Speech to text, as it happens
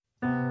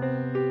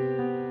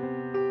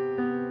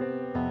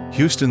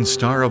Houston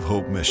Star of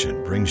Hope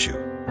Mission brings you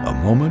a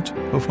moment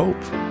of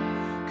hope.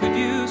 Could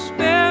you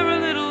spare a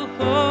little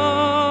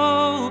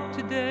hope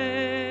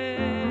today?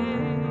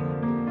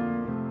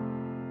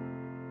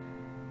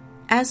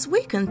 As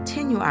we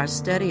continue our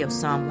study of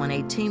Psalm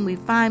 118, we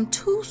find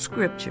two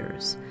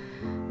scriptures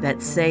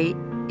that say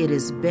it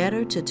is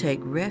better to take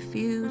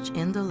refuge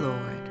in the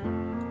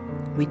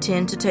Lord. We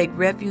tend to take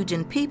refuge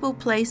in people,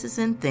 places,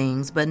 and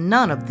things, but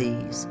none of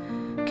these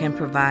can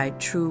provide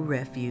true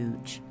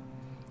refuge.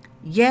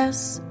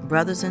 Yes,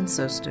 brothers and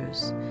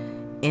sisters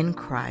in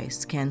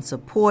Christ can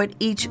support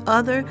each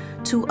other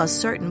to a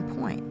certain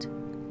point.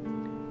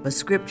 But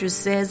Scripture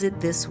says it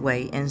this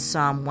way in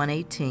Psalm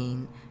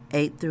 118,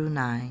 8 through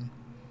 9.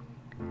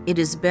 It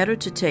is better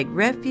to take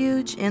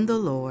refuge in the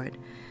Lord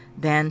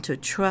than to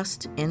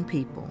trust in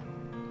people.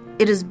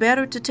 It is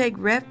better to take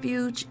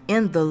refuge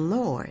in the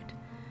Lord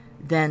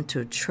than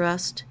to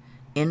trust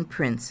in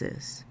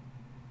princes.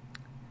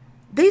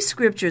 These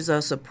scriptures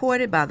are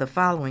supported by the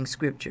following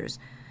scriptures.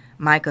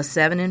 Micah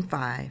 7 and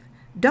 5.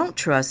 Don't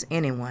trust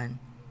anyone,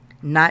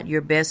 not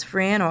your best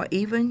friend or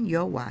even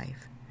your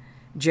wife.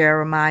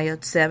 Jeremiah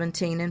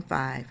 17 and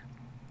 5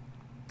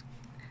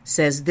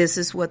 says, this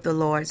is what the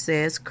Lord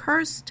says,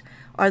 cursed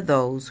are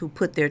those who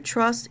put their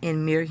trust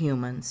in mere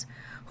humans,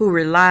 who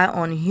rely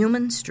on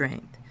human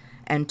strength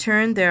and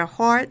turn their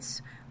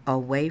hearts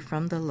away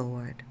from the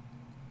Lord.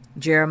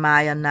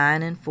 Jeremiah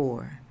 9 and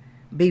 4.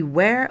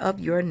 Beware of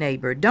your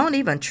neighbor. Don't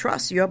even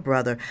trust your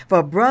brother,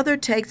 for brother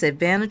takes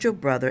advantage of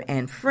brother,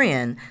 and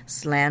friend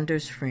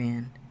slanders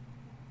friend.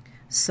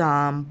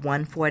 Psalm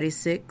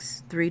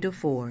 146,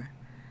 3-4.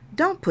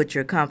 Don't put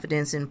your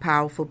confidence in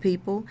powerful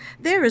people.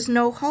 There is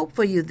no hope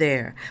for you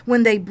there.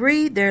 When they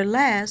breathe their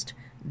last,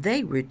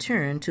 they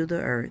return to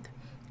the earth,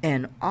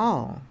 and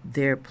all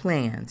their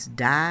plans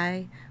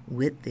die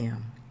with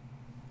them.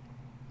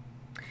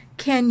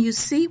 Can you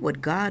see what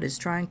God is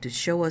trying to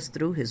show us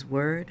through His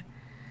Word?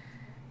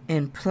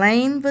 In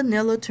plain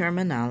vanilla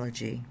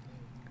terminology,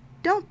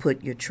 don't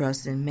put your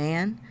trust in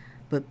man,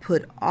 but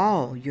put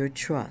all your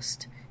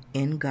trust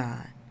in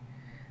God.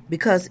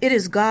 Because it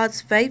is God's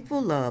faithful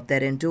love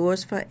that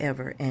endures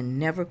forever and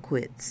never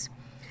quits.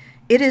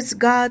 It is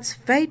God's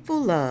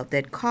faithful love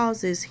that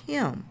causes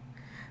Him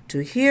to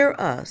hear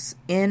us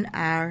in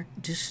our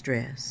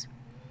distress.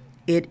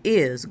 It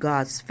is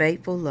God's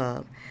faithful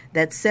love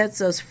that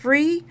sets us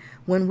free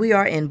when we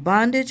are in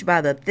bondage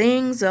by the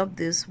things of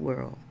this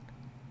world.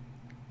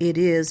 It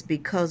is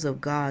because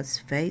of God's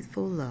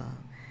faithful love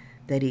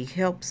that He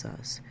helps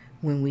us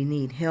when we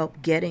need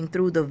help getting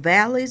through the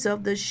valleys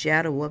of the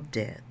shadow of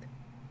death.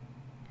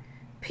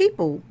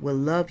 People will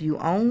love you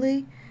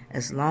only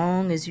as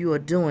long as you are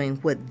doing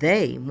what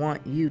they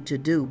want you to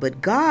do, but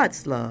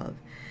God's love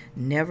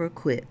never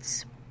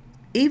quits,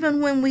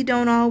 even when we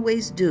don't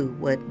always do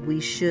what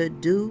we should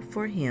do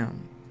for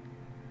Him.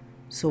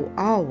 So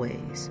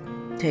always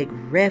take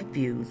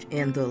refuge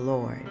in the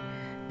Lord,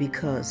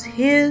 because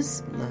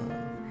His love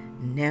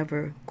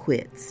never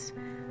quits.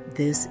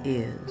 This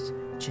is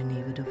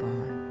Geneva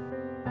Devon.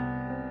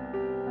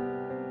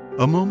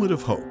 A Moment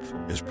of Hope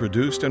is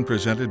produced and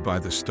presented by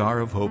the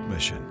Star of Hope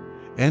Mission,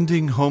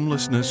 ending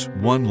homelessness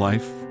one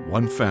life,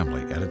 one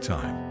family at a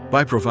time,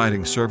 by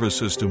providing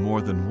services to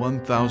more than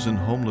 1,000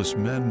 homeless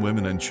men,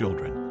 women, and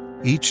children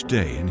each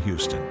day in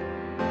Houston.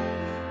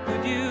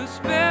 Could you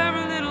spare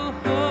a little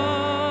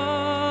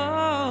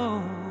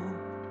hope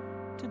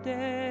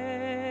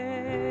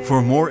today?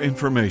 For more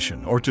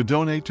information or to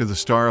donate to the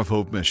Star of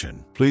Hope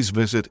Mission, please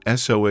visit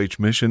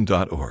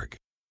sohmission.org.